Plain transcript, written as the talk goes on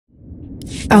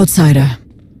Outsider,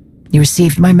 you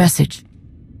received my message.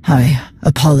 I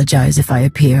apologize if I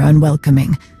appear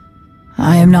unwelcoming.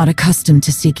 I am not accustomed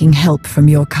to seeking help from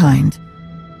your kind.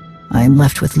 I am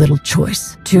left with little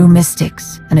choice. 2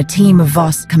 mystics and a team of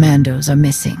Voss commandos are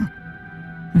missing.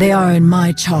 They are in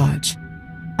my charge.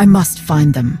 I must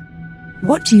find them.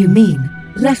 What do you mean,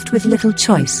 left with little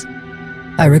choice?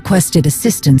 I requested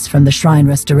assistance from the Shrine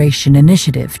Restoration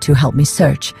Initiative to help me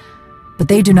search, but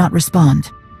they do not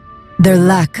respond. Their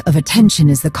lack of attention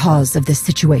is the cause of this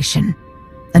situation.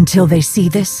 Until they see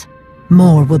this,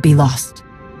 more will be lost.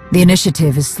 The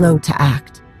initiative is slow to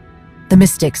act. The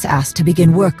mystics asked to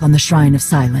begin work on the Shrine of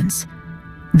Silence.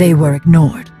 They were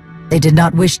ignored. They did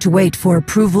not wish to wait for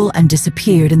approval and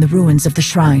disappeared in the ruins of the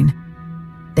shrine.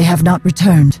 They have not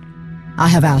returned. I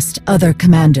have asked other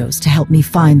commandos to help me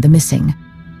find the missing.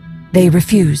 They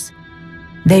refuse.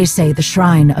 They say the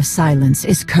Shrine of Silence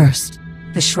is cursed.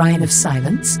 The Shrine of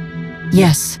Silence?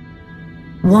 Yes.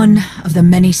 One of the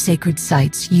many sacred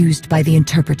sites used by the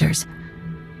interpreters.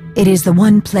 It is the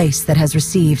one place that has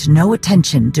received no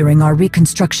attention during our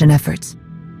reconstruction efforts.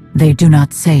 They do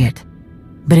not say it,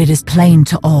 but it is plain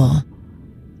to all.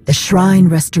 The Shrine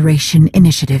Restoration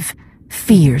Initiative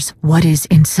fears what is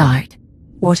inside.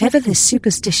 Whatever this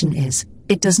superstition is,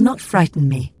 it does not frighten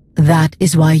me. That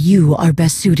is why you are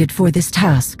best suited for this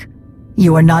task.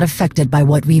 You are not affected by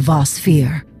what we Voss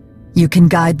fear. You can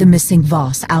guide the missing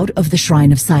Voss out of the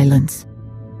Shrine of Silence.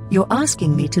 You're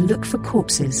asking me to look for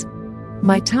corpses.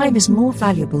 My time is more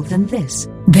valuable than this.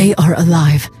 They are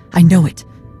alive. I know it.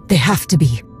 They have to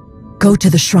be. Go to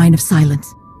the Shrine of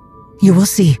Silence. You will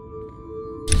see.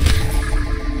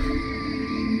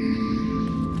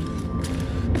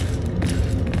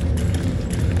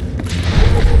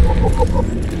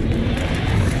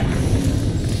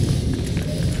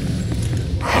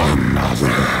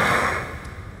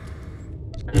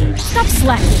 Stop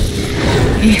slacking.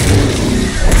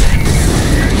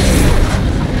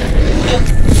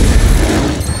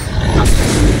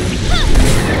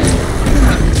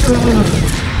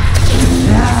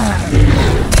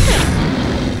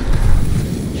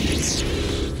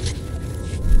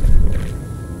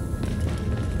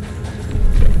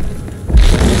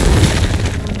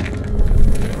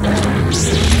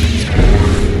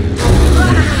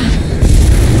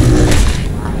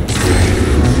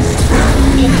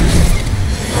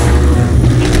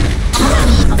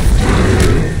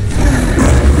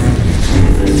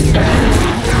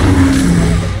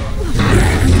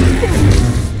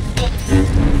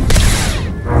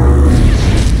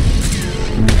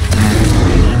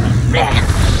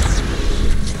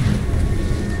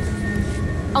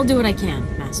 I'll do what I can,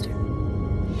 Master.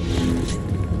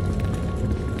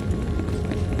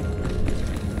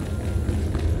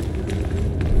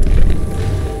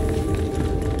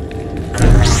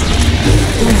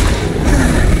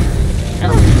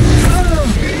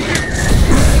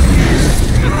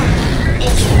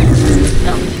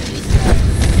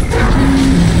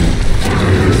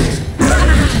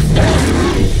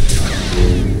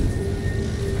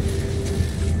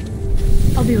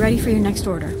 I'll be ready for your next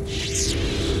order.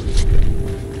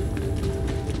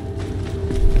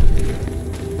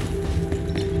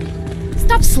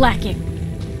 Stop slacking.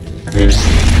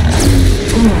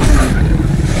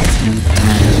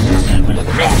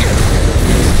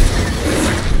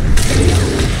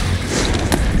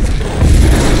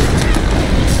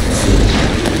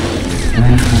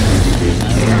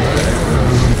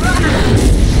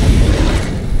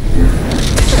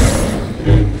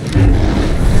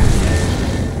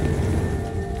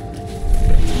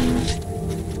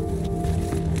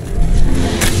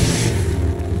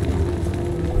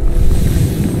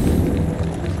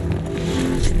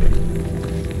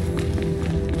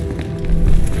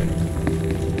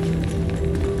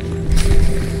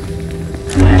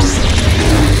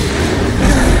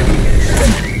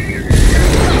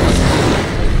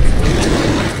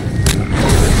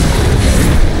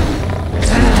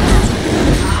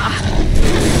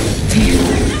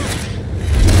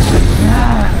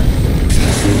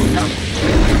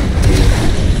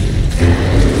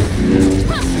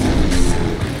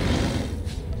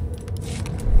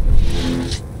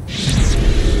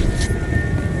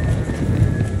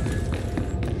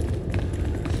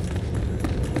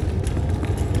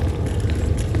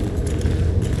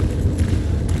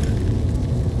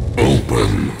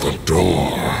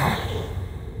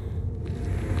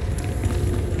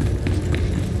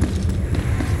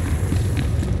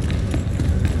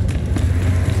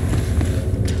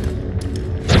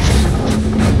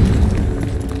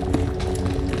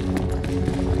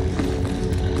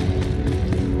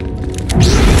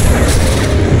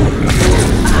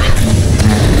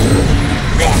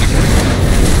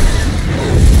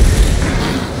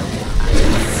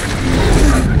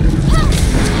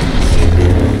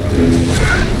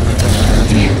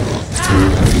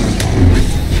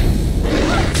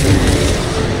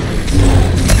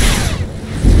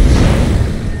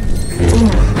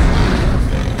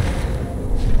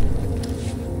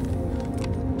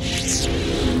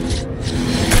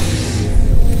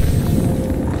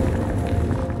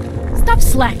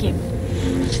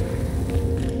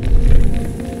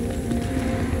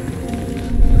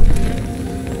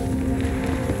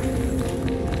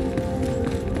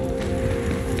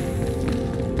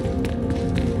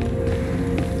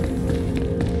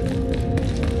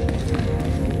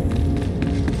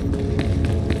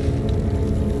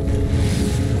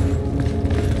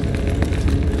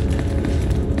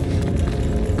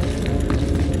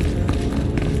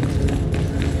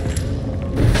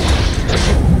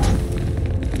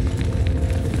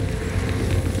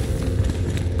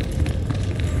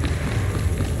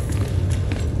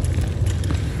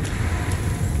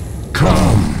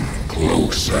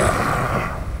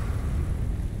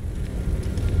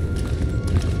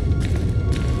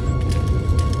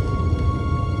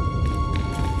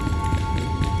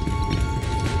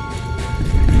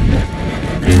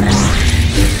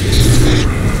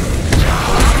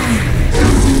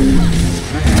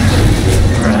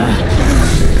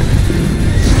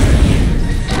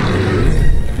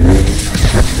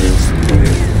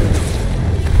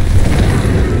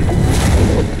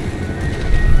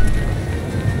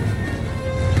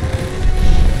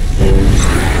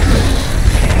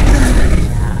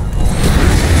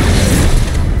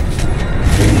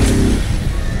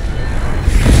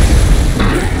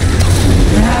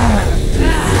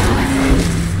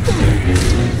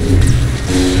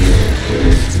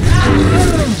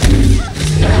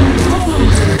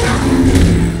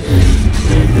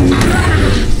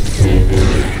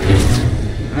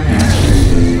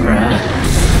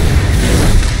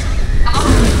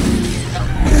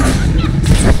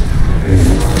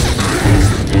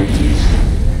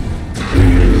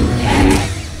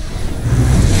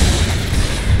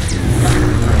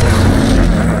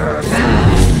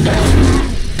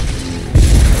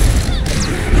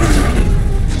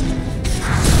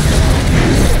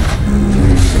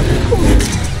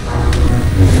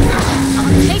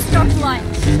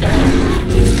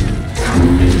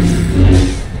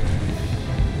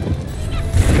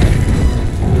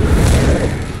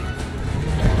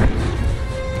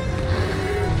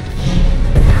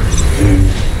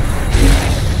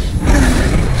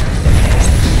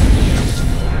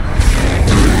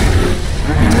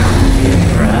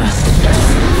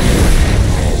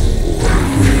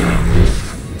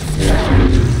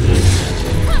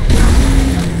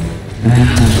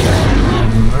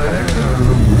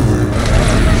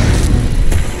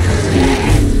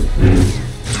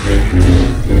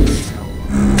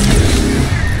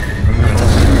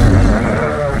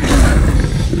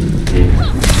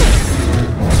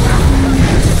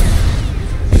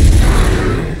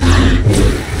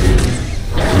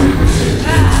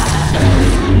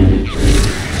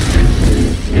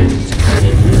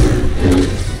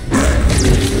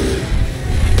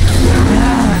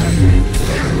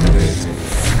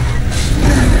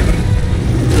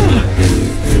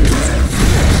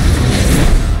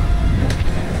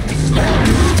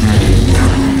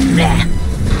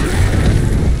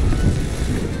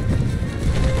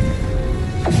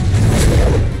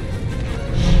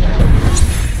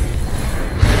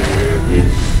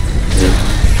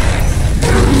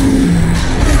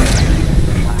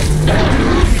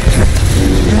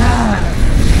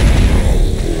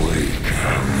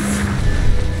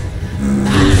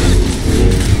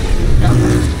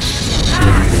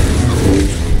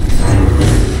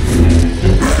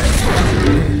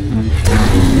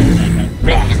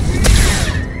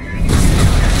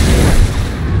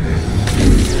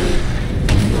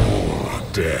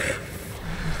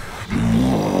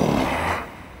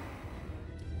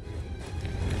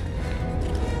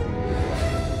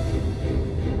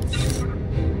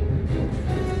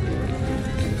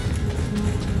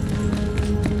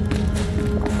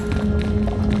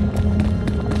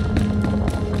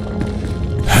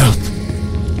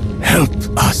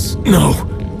 No!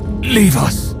 Leave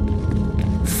us!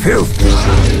 Filth!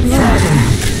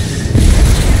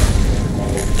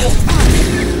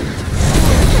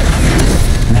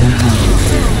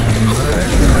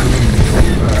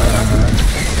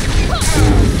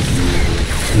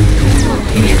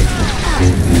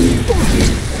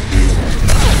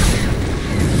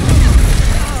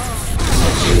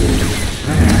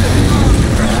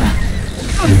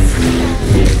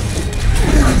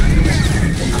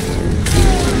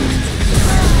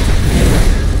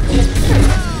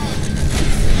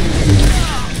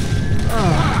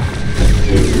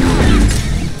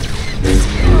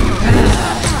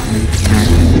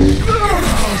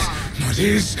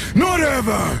 Not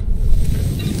ever!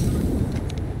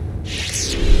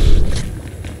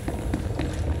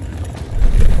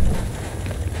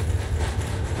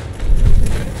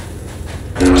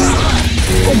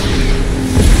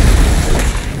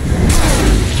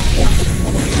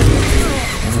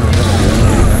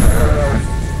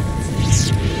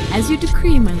 As you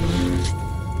decree, my lord.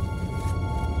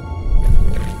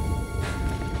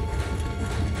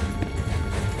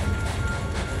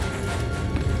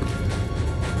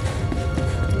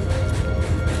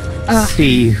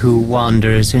 See who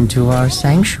wanders into our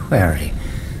sanctuary.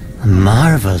 A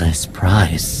marvelous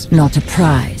prize. Not a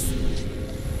prize.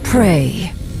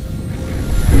 Prey.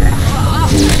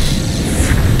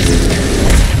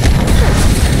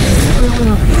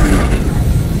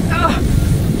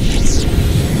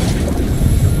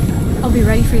 I'll be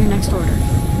ready for your next order.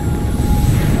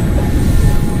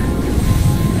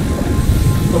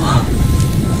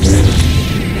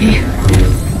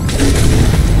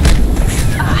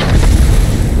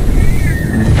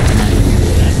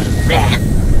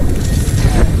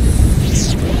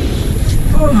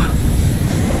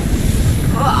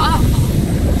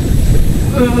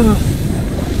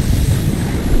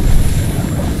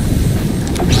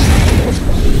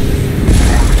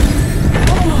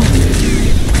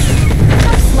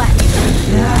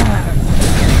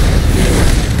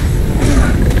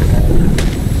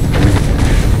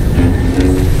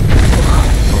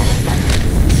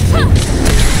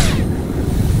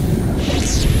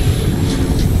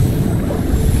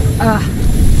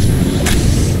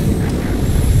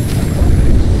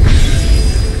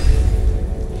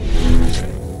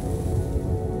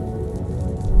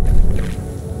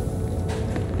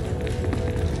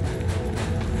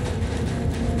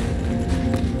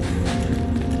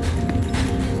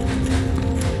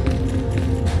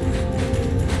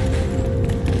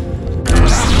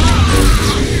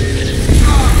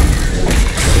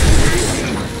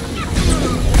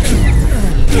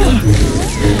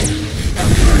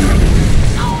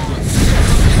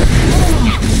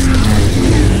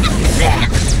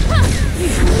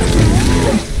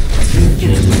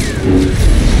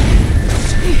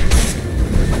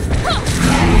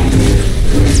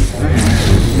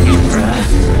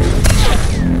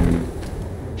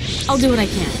 I'll do what I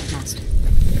can, Master.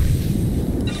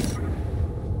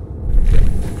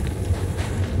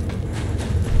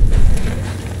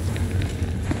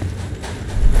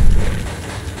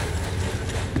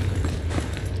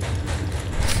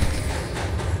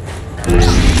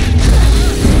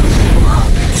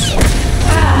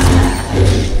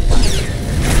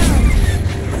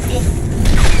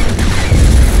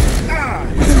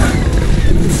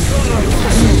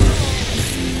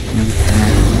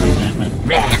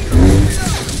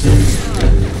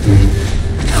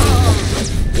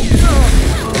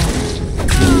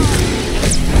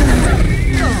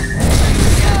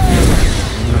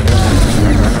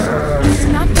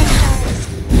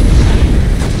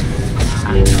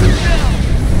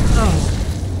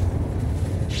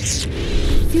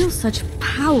 Such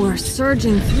power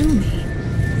surging through me.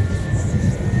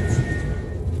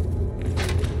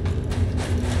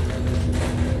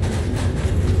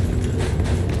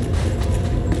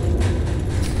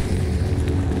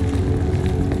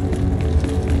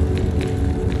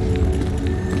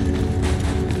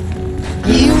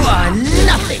 You are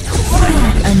nothing!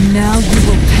 And now you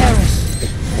will perish.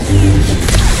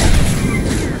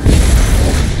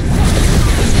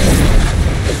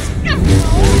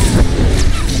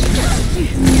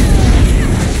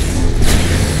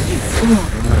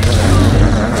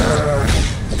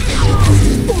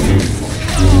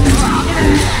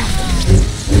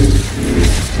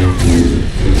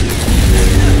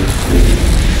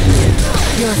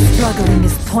 Your struggling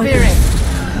is pointless.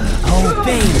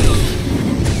 Obey me.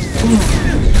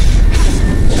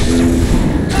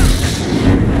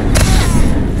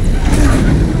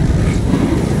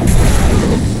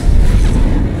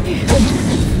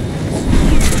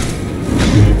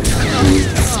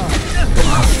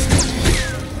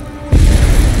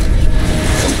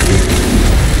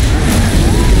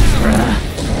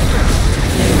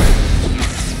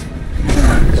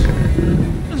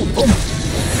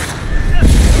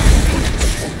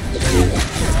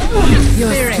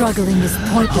 Your struggling is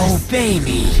pointless. Obey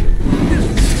me.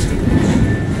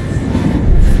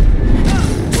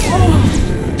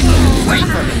 Wait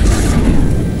for me.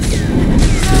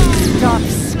 Stop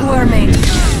squirming.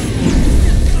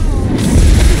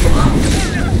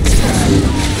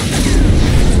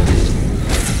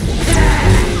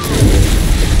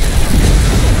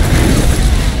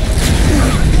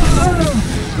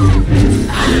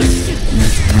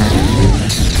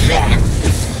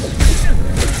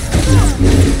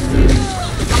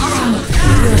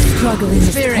 Your struggling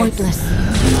is pointless.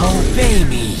 Obey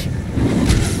me.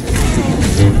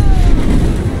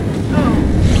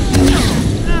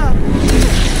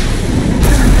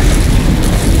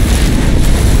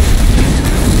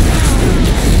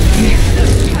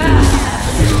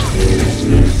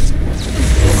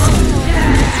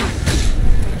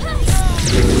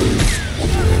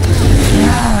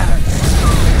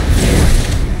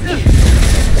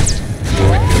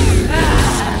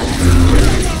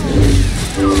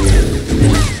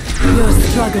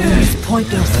 Struggling is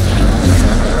pointless.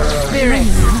 Spirit,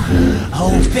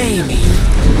 obey me.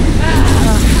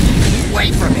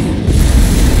 Wait for me.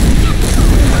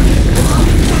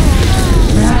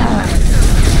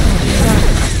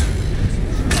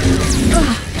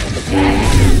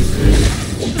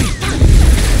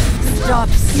 Stop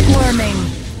squirming.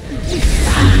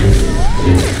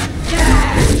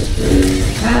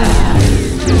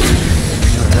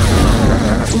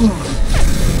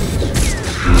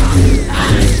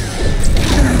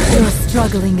 Your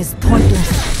struggling is pointless.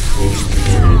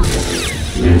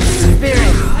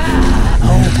 Spirit,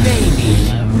 obey me.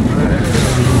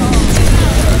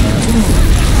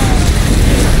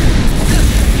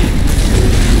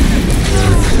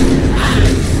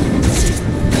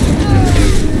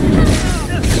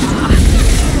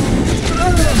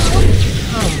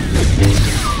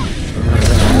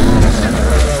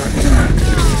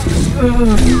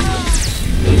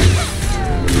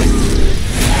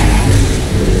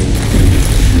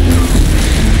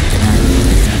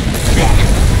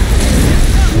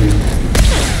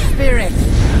 Spirit,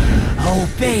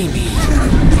 obey me.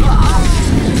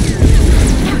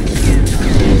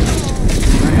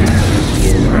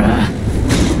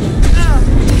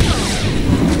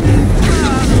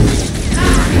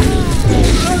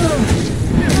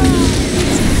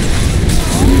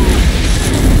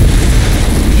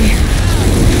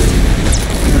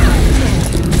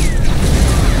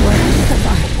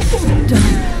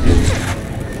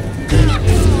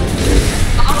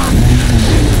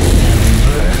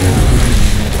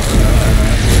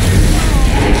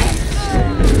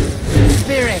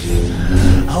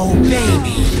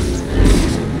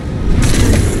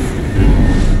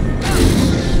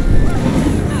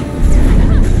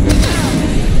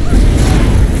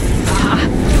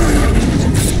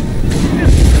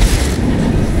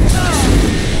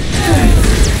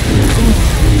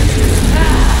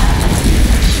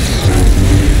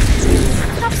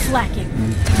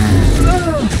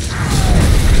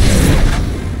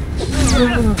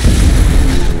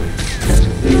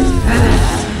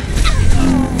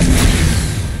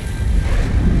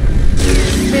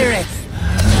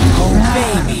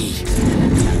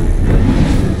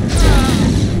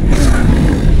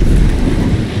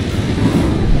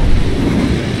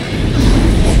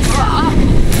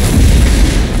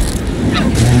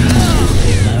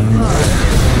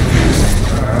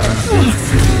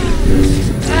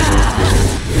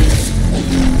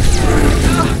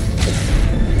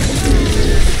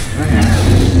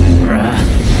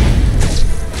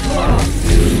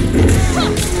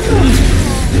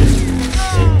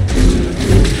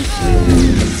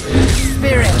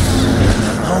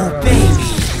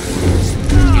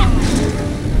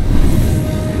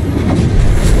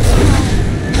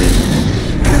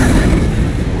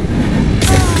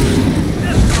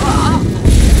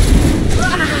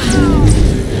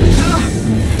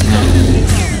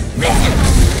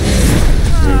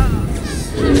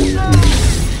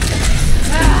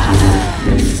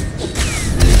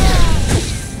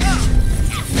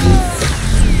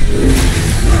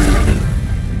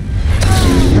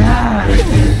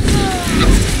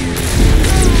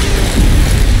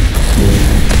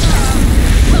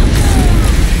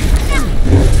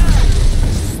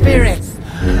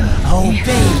 Oh,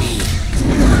 baby.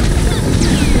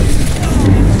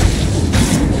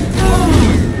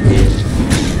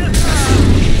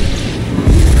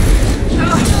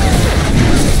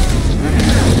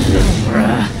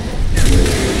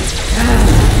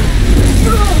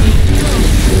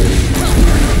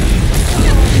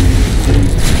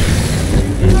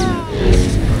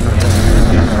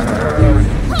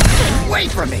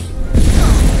 Wait for me.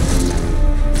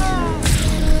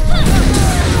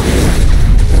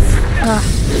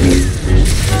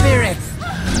 Spirits,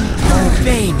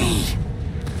 obey me.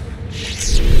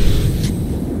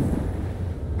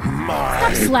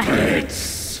 Stop slacking.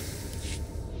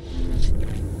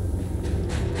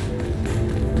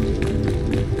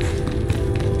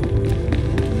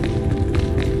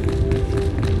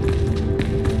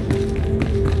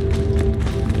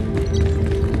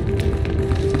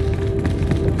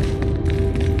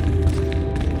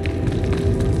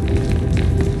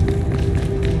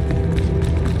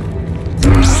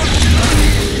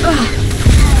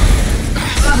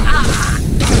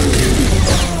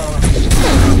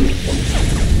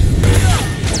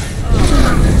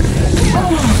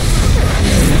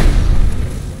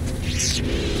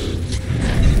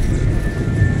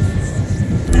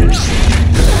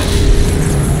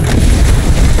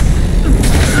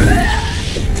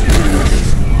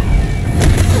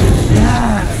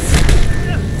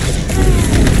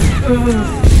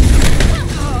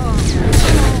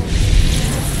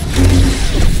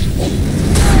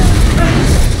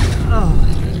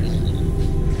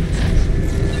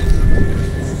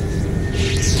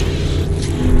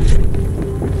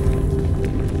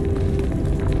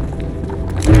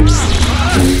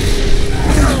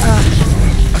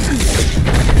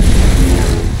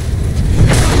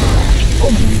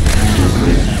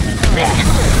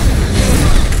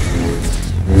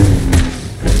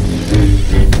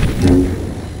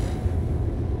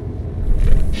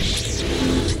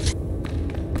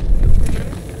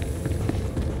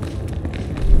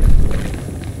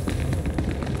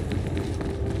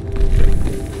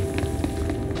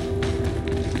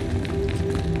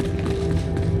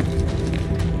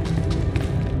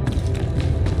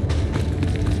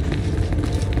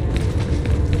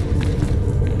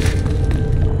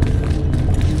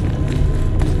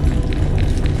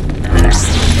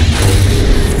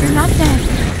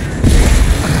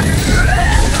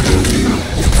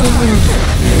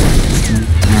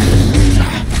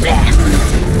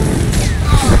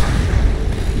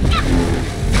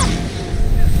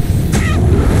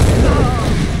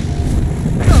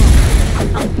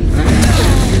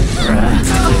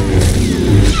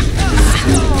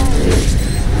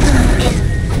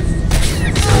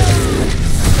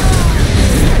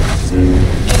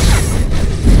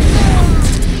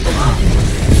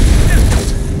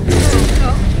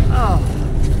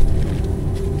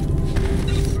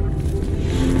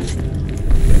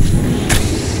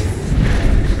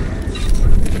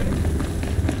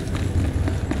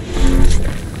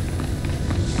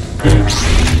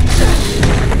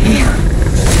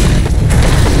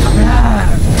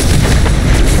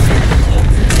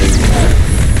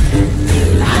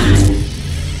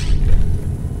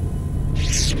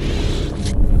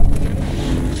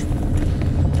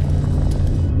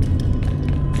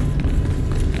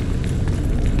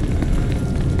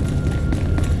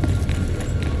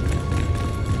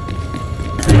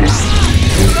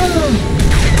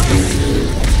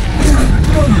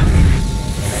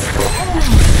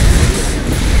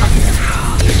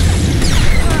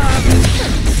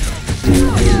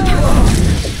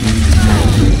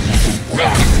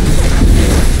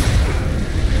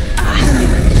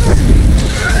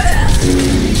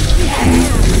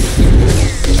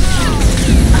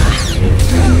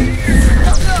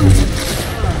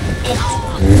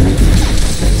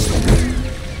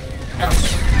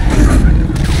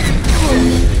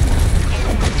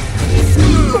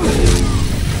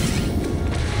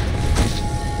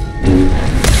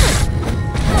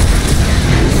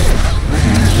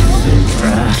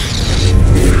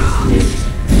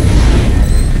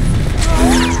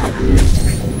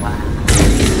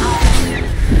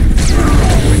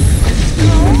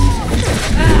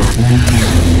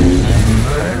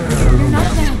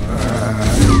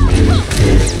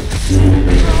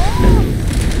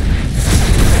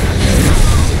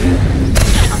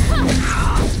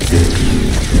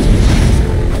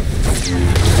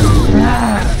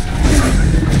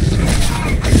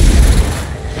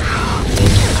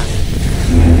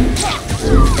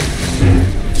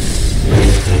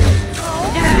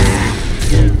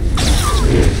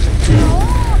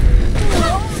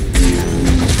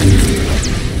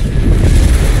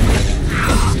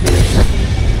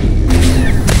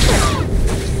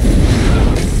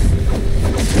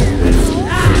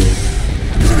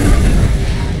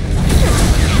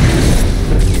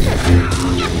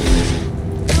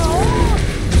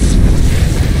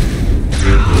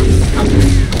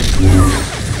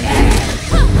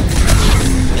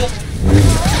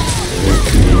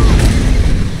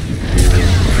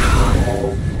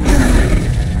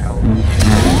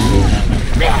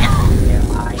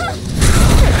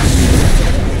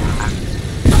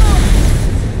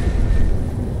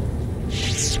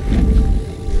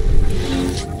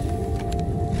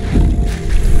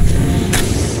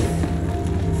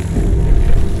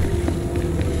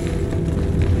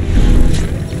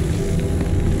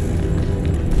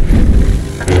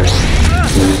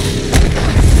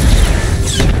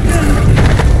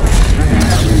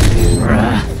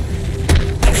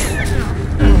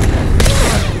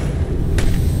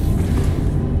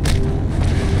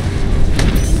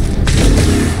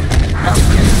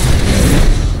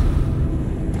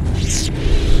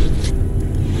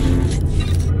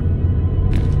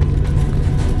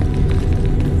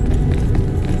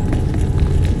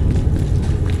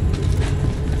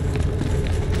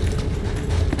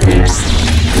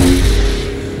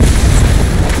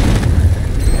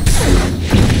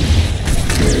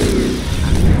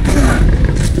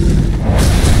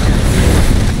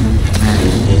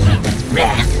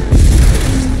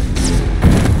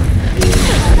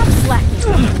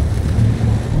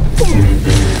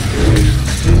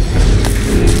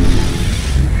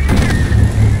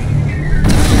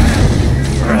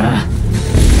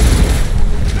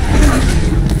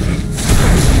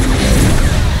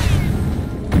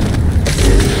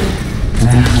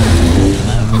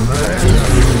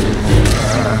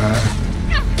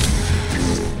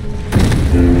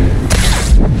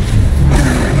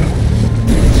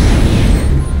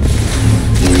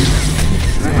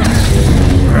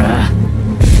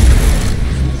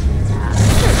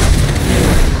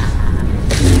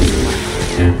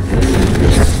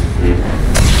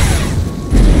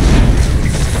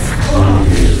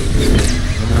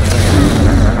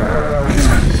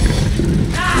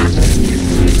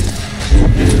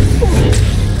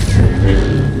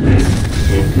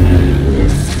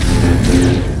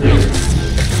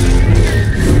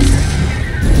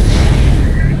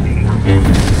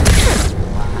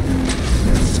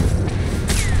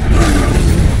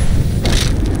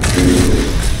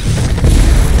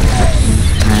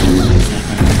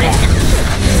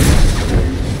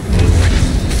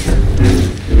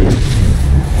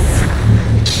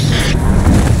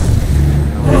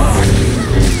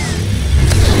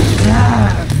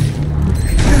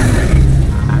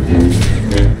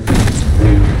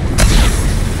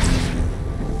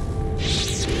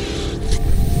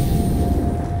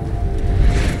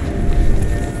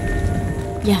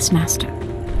 Yes, Master.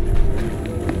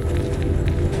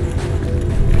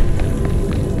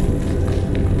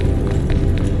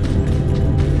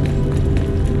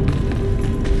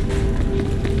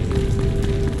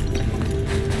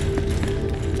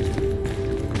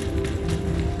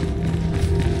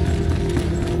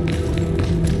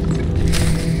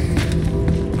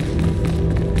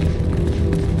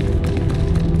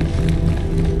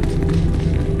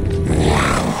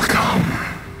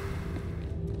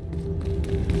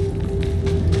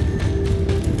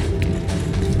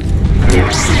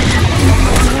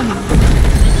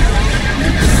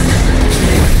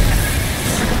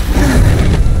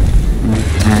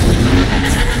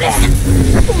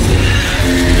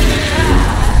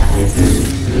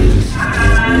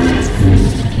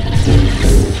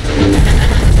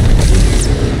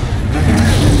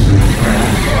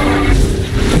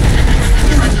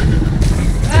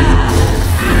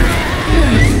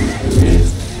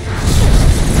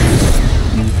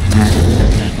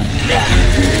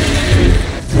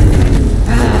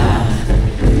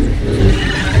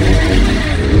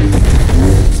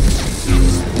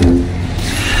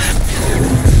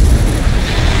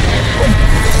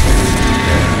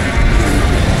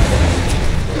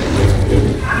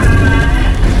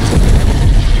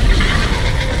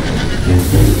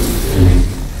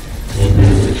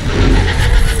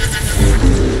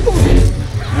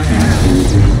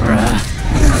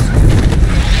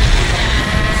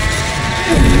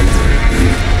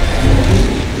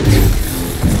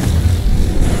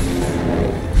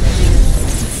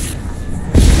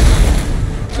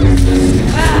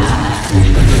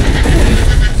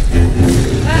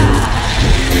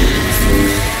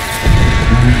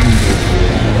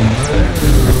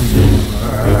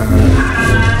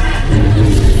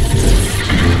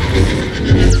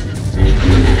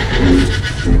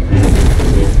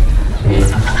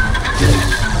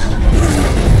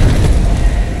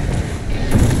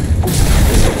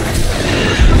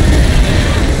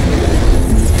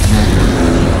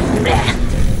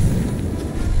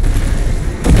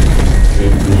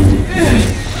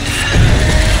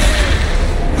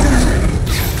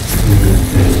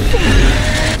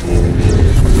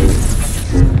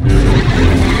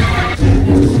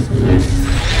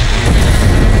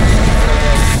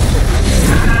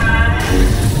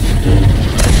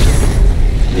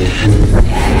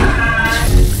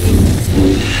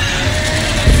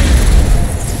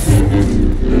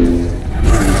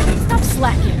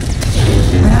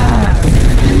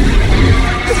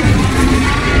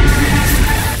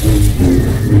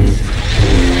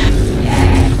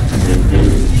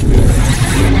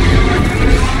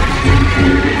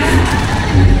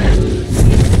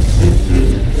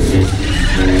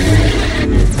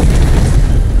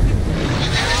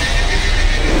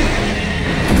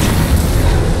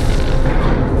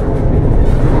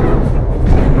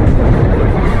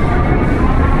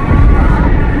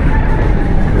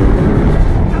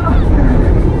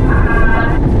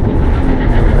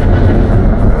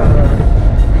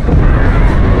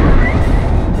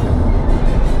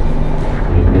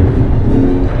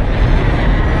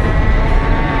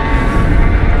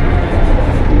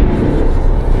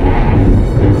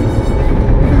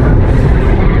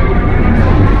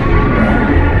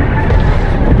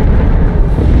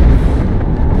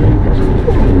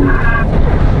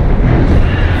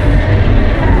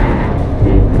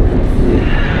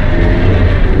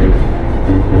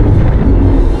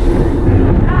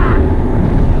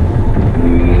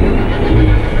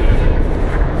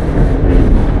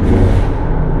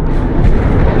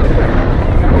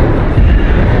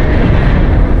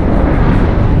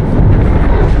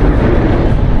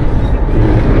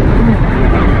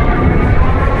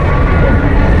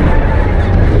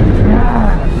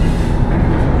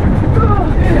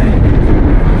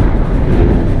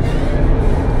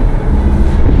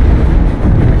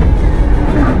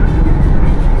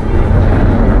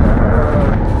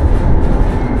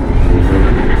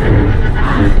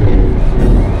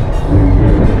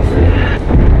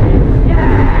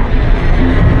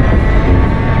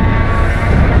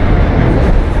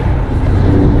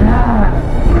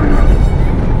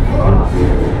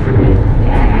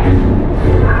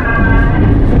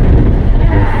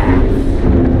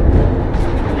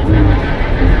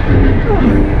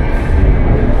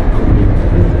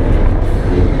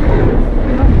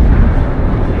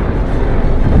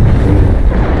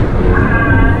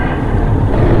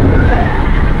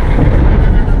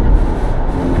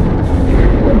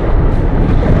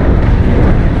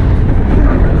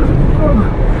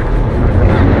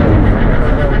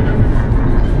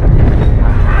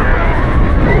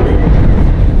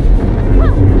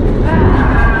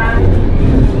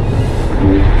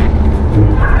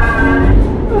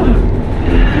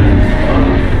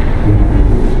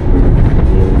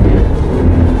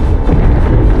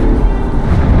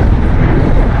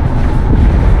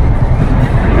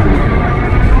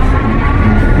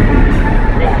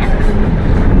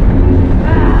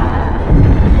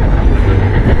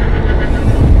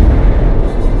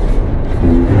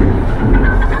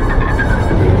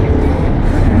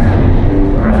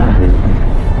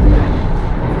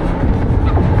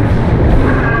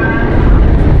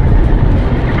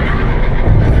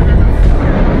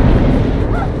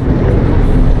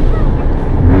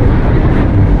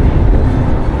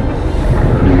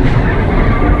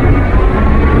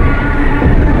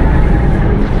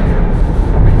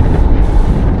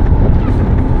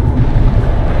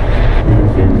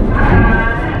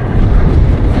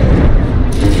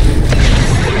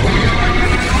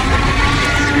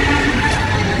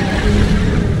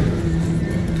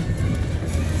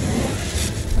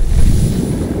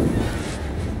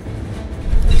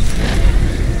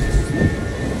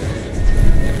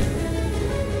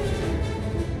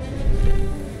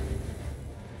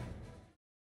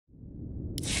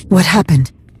 What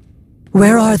happened?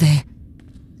 Where are they?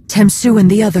 Tem-Su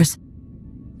and the others.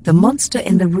 The monster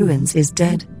in the ruins is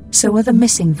dead, so are the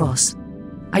missing Voss.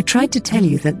 I tried to tell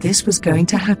you that this was going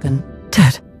to happen.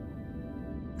 Dead.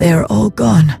 They are all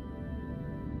gone.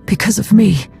 Because of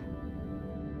me.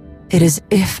 It is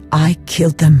if I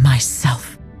killed them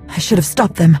myself. I should have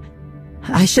stopped them.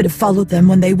 I should have followed them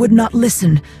when they would not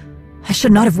listen. I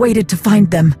should not have waited to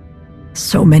find them.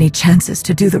 So many chances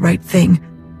to do the right thing.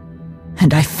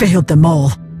 And I failed them all.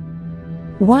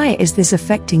 Why is this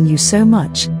affecting you so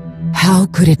much? How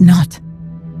could it not?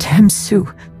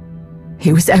 Tem-Su.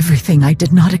 He was everything I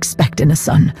did not expect in a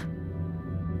son.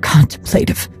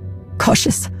 Contemplative,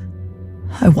 cautious.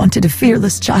 I wanted a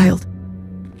fearless child.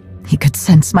 He could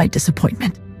sense my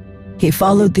disappointment. He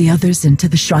followed the others into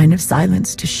the Shrine of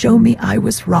Silence to show me I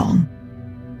was wrong.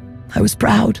 I was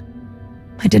proud.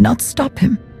 I did not stop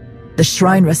him. The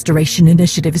Shrine Restoration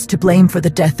Initiative is to blame for the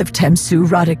death of Tem-Su,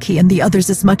 Rada-Ki, and the others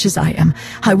as much as I am.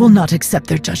 I will not accept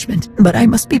their judgment, but I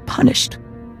must be punished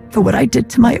for what I did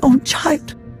to my own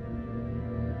child.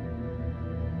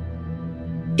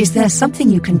 Is there something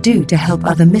you can do to help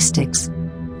other mystics?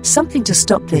 Something to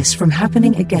stop this from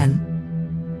happening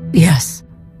again? Yes.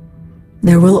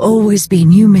 There will always be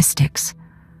new mystics.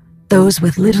 Those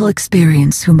with little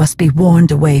experience who must be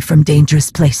warned away from dangerous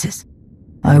places.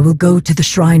 I will go to the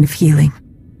Shrine of Healing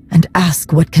and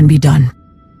ask what can be done.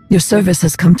 Your service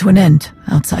has come to an end,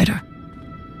 outsider.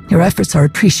 Your efforts are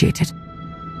appreciated.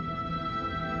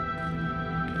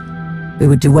 We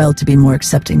would do well to be more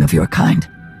accepting of your kind.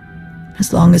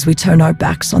 As long as we turn our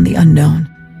backs on the unknown,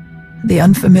 the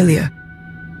unfamiliar,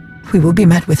 we will be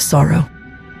met with sorrow.